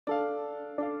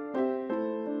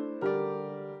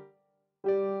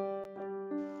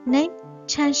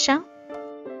Chen Xiao.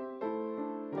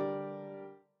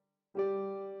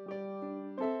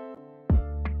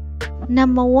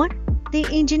 Number 1. The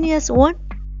Engineer's One.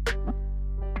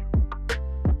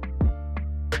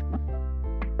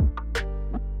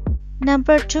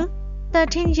 Number 2.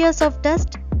 13 Years of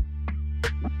Dust.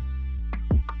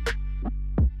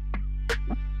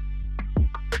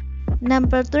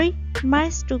 Number 3.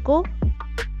 Miles to Go.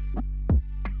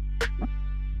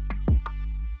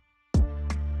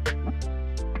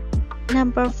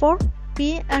 Number 4.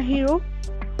 Be a Hero.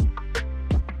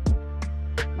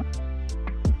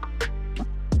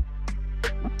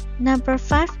 Number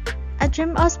 5. A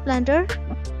Dream of Splendor.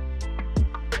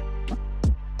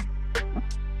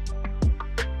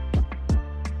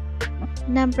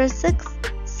 Number 6.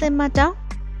 Simmer Down.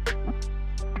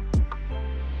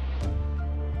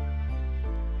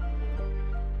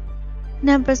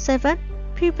 Number 7.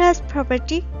 People's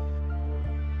Property.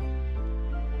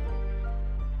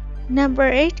 Number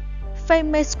 8.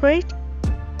 Fame is Great.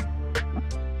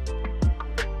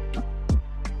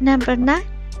 Number 9.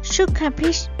 Sugar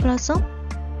Peach Blossom.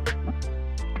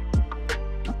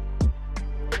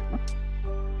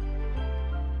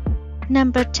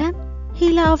 Number 10.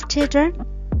 Healer of Children.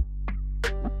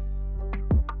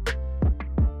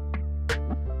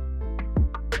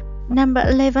 Number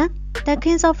 11. The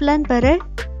Kings of Land Butter.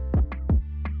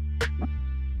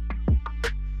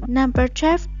 Number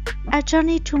 12. A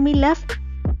Journey to Me Love.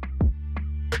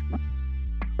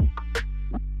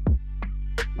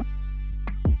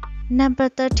 Number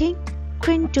 13.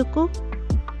 Queen Dooku.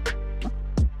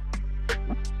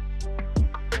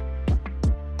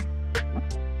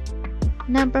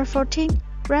 Number 14.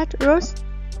 Red Rose.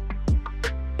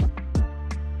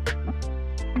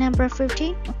 Number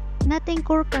 15. Nothing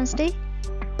Good Can Stay.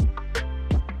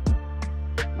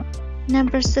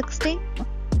 Number 16.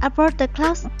 Above the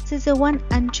Clouds, Season 1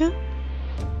 and 2.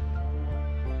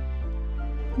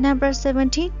 Number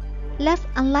 17. Left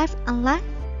and Life and Life.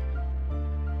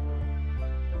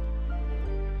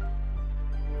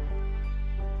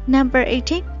 Number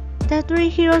 18. The 3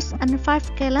 Heroes and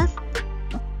 5 Killers.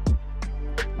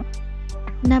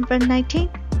 Number 19.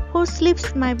 Who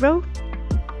Sleeps My Bro?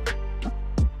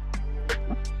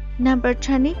 Number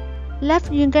 20.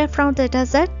 Left Younger from the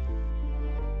Desert.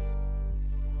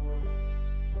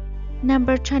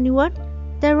 Number 21.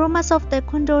 The Romance of the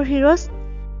Condor Heroes.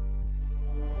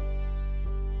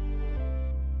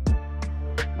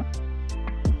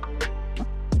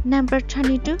 Number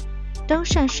 22.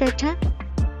 Dong-Shan Shaitan.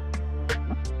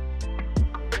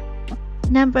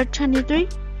 Number 23.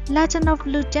 Legend of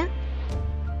Lu Jiang.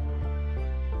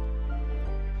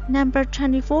 Number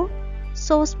 24.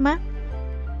 Soul Smart.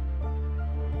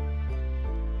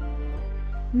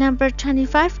 Number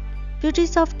 25.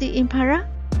 Beauties of the Emperor.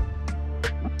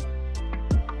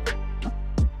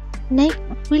 Name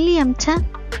William Tan.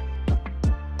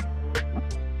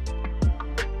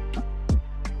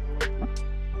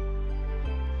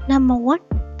 Number 1.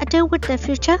 A Day with the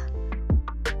Future.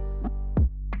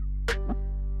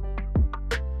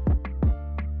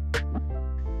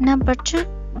 Number 2.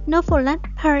 Novoland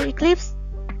Per Eclipse.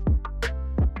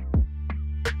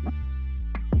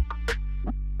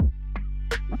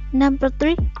 Number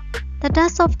 3. The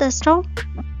Dust of the Storm.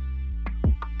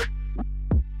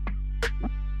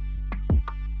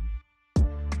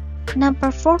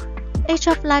 Number 4. Age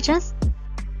of Legends.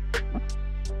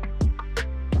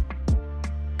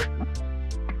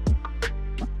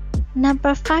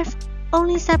 Number 5.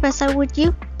 Only Side by Side with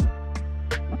You.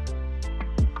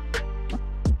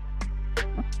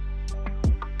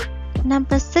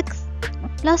 Number 6.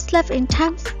 Lost Love in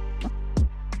Times.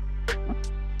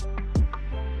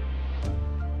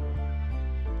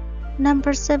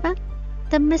 Number 7.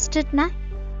 The Misted Night.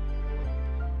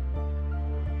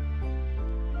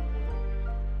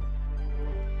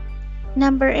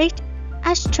 Number 8.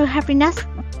 Ash to Happiness.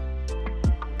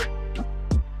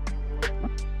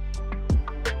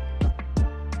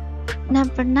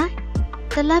 Number 9.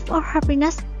 The Life of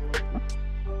Happiness.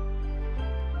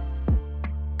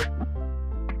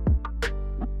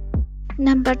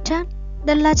 Number 10.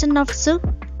 The Legend of Zoo.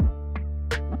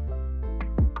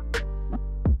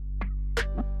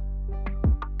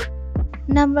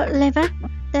 Number 11.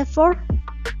 The Four.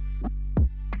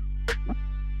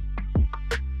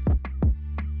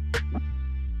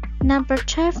 Number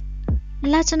 12.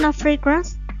 Legend of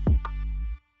Fragrance.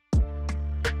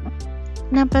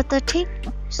 Number 13.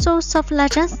 Source of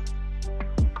Legends.